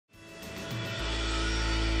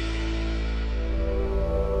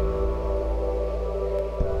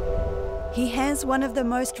He has one of the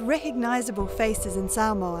most recognisable faces in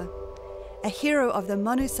Samoa, a hero of the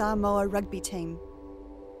Manu Samoa rugby team.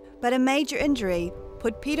 But a major injury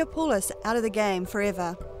put Peter Poulos out of the game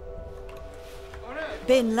forever.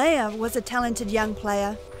 Then Lei'a was a talented young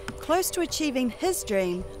player, close to achieving his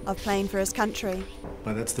dream of playing for his country.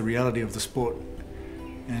 But that's the reality of the sport.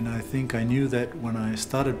 And I think I knew that when I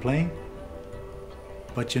started playing,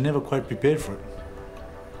 but you're never quite prepared for it.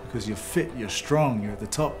 Because you're fit, you're strong, you're at the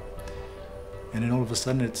top. And then all of a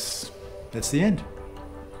sudden that's the end.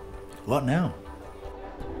 What now?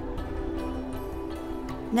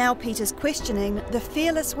 Now Peter's questioning the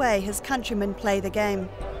fearless way his countrymen play the game.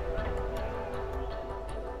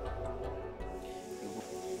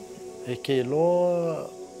 E ke loa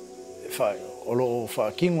whai, o lo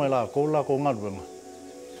whakingwa la ko ngaruenga.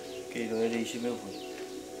 Ke lo ere isi meu hui.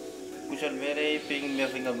 Kusan mere ping me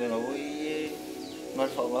whinga me ngau i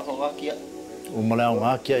ngan wha kia. O maleo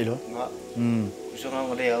ngā kia ilo. Ngā. Kusan ngā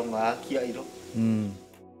maleo ngā kia ilo.